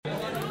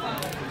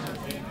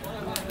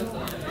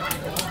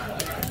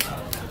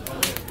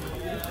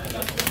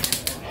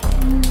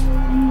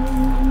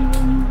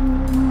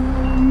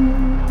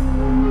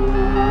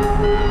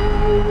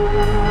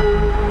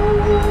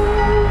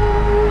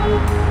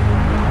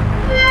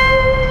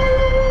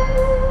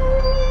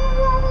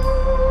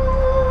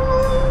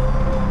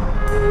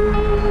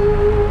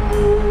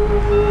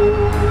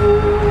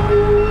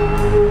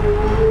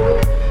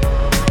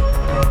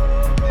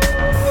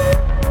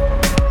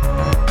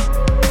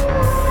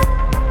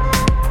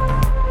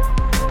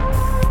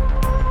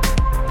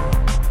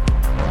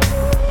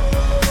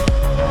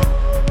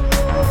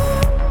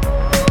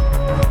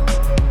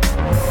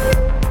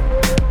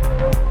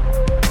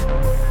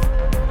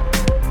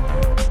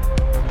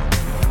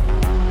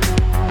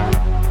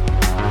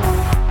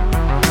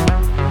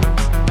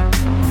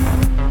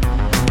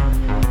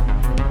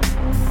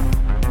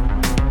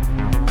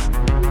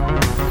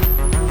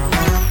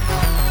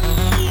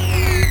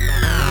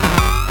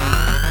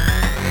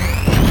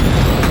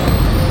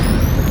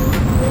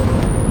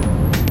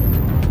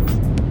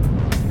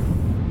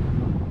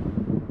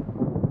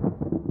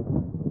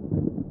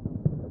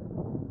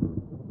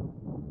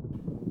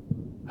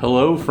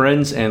Hello,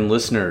 friends and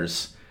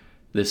listeners.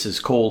 This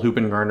is Cole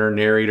Hoopengarner,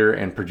 narrator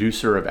and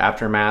producer of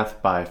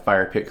Aftermath by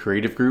Fire Pit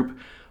Creative Group.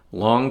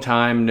 Long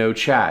time no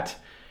chat.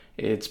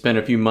 It's been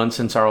a few months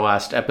since our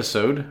last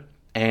episode,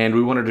 and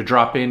we wanted to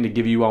drop in to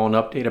give you all an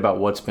update about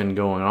what's been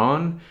going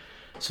on,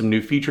 some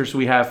new features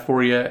we have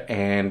for you,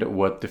 and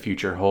what the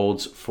future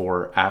holds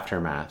for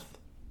Aftermath.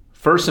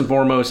 First and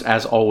foremost,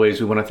 as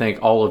always, we want to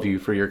thank all of you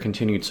for your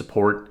continued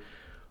support.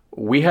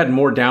 We had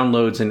more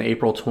downloads in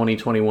April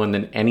 2021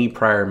 than any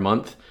prior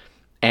month,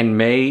 and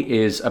May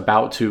is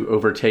about to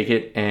overtake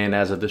it, and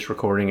as of this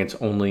recording, it's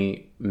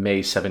only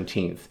May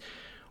 17th.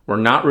 We're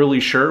not really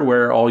sure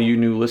where all you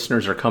new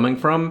listeners are coming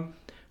from,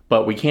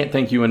 but we can't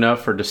thank you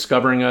enough for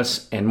discovering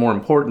us, and more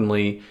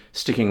importantly,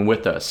 sticking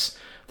with us.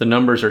 The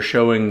numbers are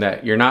showing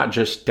that you're not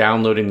just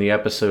downloading the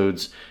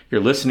episodes,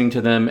 you're listening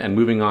to them and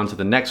moving on to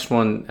the next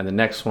one,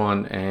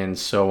 and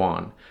so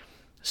on.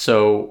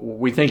 So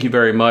we thank you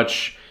very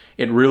much.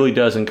 It really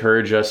does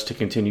encourage us to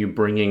continue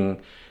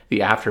bringing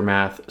the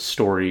Aftermath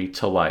story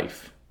to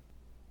life.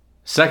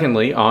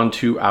 Secondly, on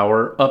to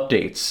our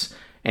updates.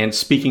 And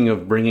speaking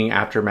of bringing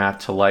Aftermath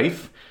to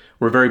life,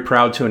 we're very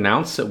proud to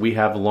announce that we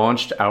have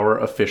launched our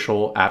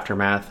official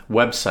Aftermath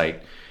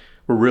website.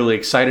 We're really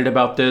excited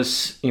about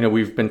this.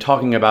 We've been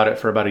talking about it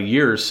for about a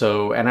year or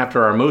so, and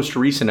after our most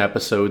recent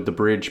episode, The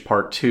Bridge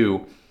Part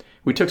 2,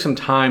 we took some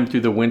time through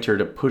the winter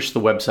to push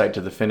the website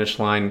to the finish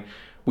line.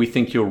 We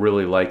think you'll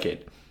really like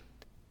it.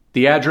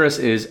 The address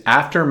is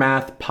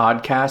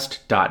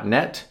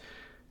aftermathpodcast.net.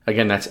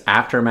 Again, that's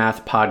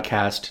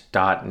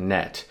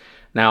aftermathpodcast.net.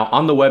 Now,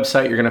 on the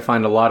website, you're going to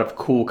find a lot of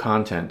cool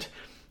content.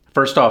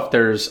 First off,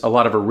 there's a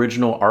lot of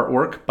original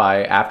artwork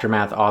by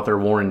Aftermath author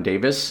Warren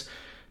Davis,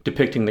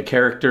 depicting the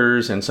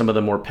characters and some of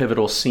the more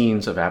pivotal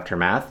scenes of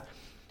Aftermath.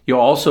 You'll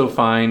also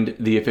find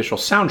the official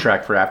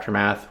soundtrack for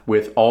Aftermath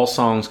with all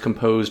songs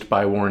composed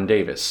by Warren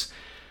Davis.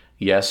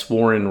 Yes,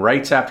 Warren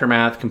writes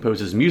Aftermath,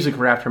 composes music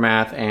for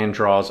Aftermath, and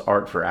draws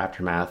art for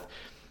Aftermath.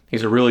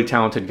 He's a really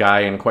talented guy,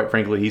 and quite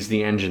frankly, he's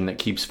the engine that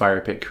keeps Fire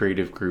Pit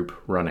Creative Group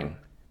running.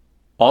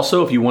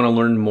 Also, if you want to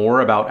learn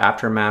more about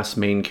Aftermath's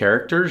main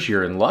characters,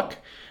 you're in luck.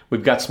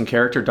 We've got some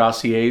character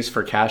dossiers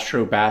for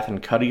Castro, Bath,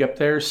 and Cuddy up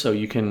there, so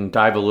you can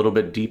dive a little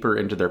bit deeper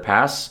into their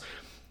pasts.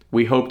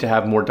 We hope to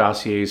have more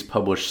dossiers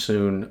published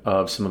soon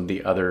of some of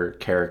the other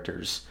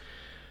characters.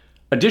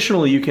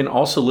 Additionally, you can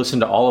also listen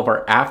to all of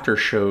our after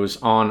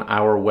shows on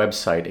our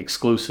website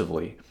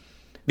exclusively.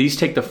 These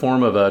take the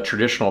form of a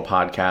traditional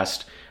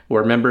podcast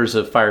where members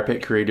of Fire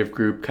Pit Creative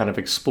Group kind of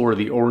explore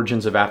the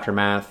origins of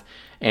Aftermath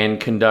and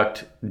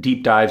conduct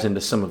deep dives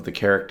into some of the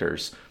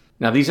characters.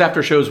 Now, these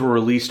after shows were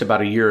released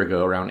about a year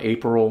ago, around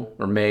April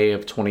or May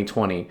of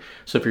 2020.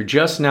 So if you're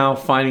just now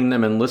finding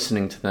them and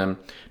listening to them,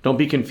 don't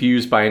be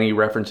confused by any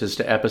references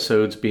to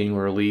episodes being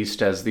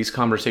released, as these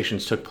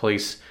conversations took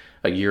place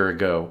a year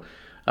ago.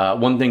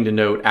 One thing to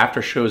note,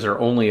 after shows are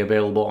only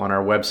available on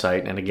our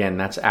website, and again,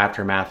 that's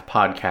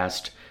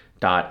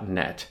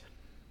aftermathpodcast.net.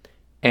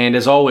 And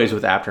as always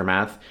with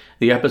Aftermath,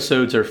 the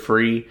episodes are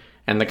free,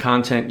 and the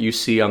content you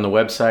see on the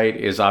website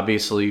is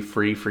obviously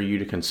free for you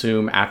to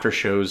consume. After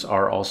shows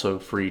are also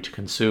free to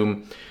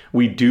consume.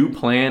 We do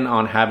plan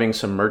on having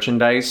some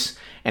merchandise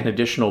and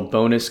additional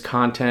bonus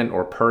content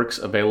or perks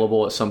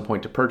available at some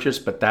point to purchase,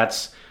 but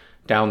that's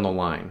down the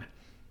line.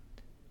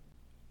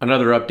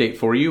 Another update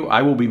for you,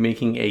 I will be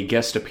making a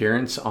guest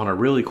appearance on a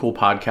really cool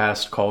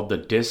podcast called the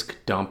Disc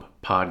Dump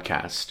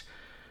Podcast.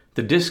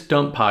 The Disc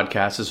Dump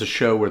Podcast is a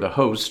show where the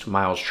host,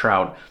 Miles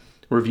Trout,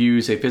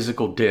 reviews a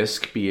physical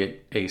disc, be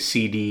it a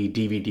CD,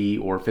 DVD,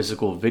 or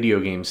physical video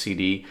game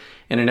CD,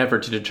 in an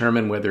effort to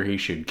determine whether he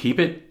should keep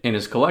it in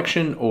his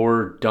collection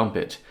or dump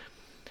it.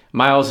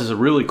 Miles is a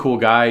really cool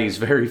guy, he's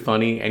very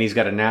funny, and he's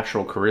got a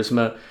natural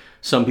charisma.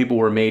 Some people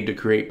were made to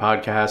create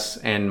podcasts,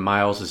 and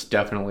Miles is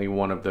definitely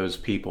one of those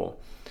people.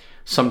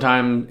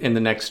 Sometime in the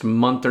next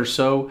month or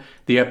so,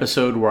 the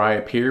episode where I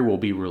appear will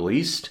be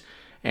released,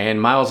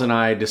 and Miles and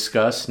I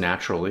discuss,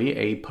 naturally,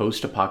 a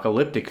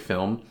post-apocalyptic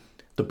film,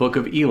 The Book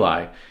of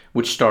Eli,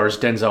 which stars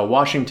Denzel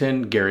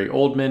Washington, Gary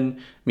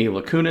Oldman,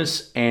 Mila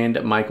Kunis,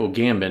 and Michael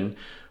Gambon,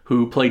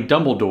 who played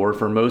Dumbledore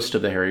for most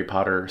of the Harry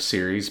Potter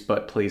series,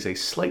 but plays a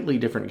slightly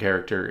different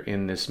character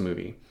in this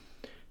movie.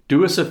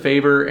 Do us a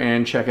favor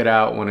and check it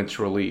out when it's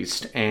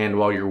released, and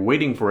while you're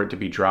waiting for it to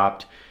be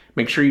dropped,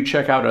 make sure you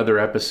check out other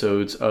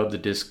episodes of the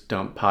Disc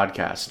Dump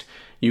Podcast.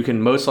 You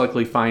can most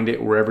likely find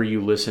it wherever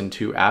you listen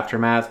to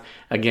Aftermath.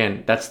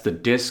 Again, that's the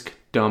Disc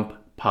Dump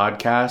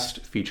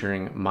Podcast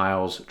featuring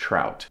Miles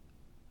Trout.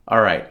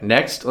 All right,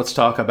 next, let's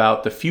talk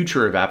about the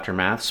future of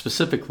Aftermath,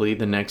 specifically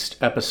the next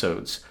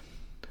episodes.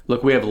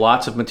 Look, we have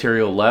lots of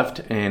material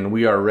left, and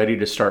we are ready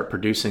to start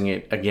producing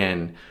it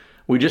again.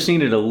 We just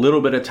needed a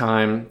little bit of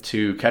time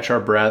to catch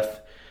our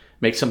breath,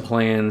 make some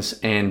plans,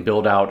 and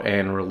build out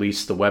and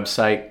release the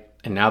website.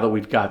 And now that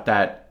we've got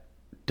that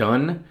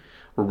done,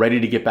 we're ready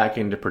to get back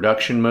into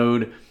production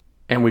mode.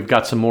 And we've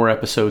got some more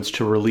episodes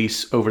to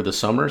release over the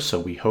summer, so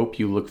we hope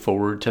you look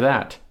forward to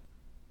that.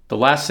 The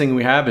last thing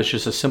we have is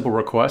just a simple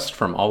request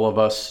from all of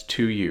us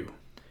to you.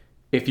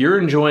 If you're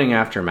enjoying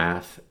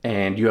Aftermath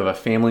and you have a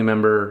family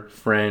member,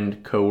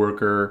 friend,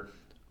 coworker,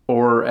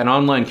 or an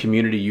online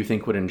community you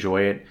think would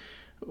enjoy it,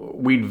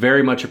 we'd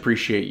very much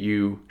appreciate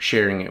you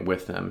sharing it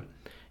with them.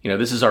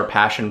 This is our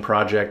passion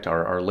project,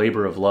 our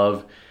labor of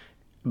love,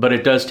 but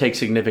it does take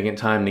significant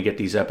time to get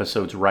these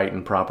episodes right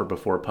and proper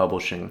before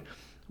publishing.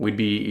 We'd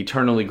be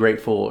eternally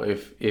grateful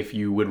if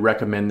you would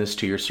recommend this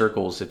to your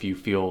circles if you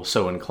feel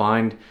so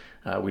inclined.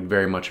 We'd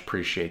very much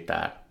appreciate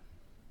that.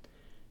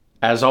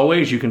 As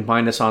always, you can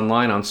find us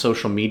online on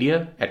social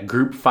media at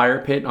Group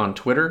Firepit on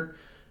Twitter,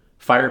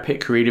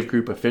 Firepit Creative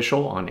Group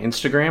Official on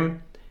Instagram,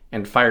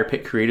 and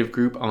Firepit Creative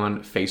Group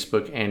on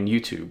Facebook and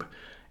YouTube.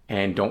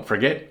 And don't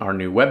forget our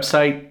new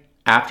website,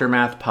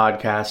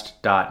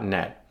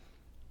 aftermathpodcast.net.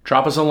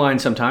 Drop us a line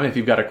sometime if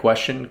you've got a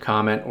question,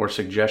 comment, or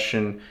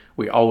suggestion.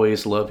 We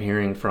always love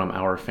hearing from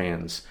our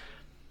fans.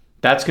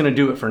 That's going to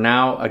do it for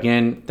now.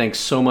 Again, thanks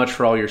so much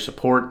for all your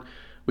support.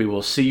 We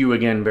will see you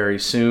again very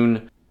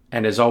soon.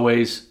 And as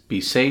always,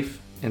 be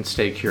safe and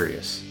stay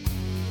curious.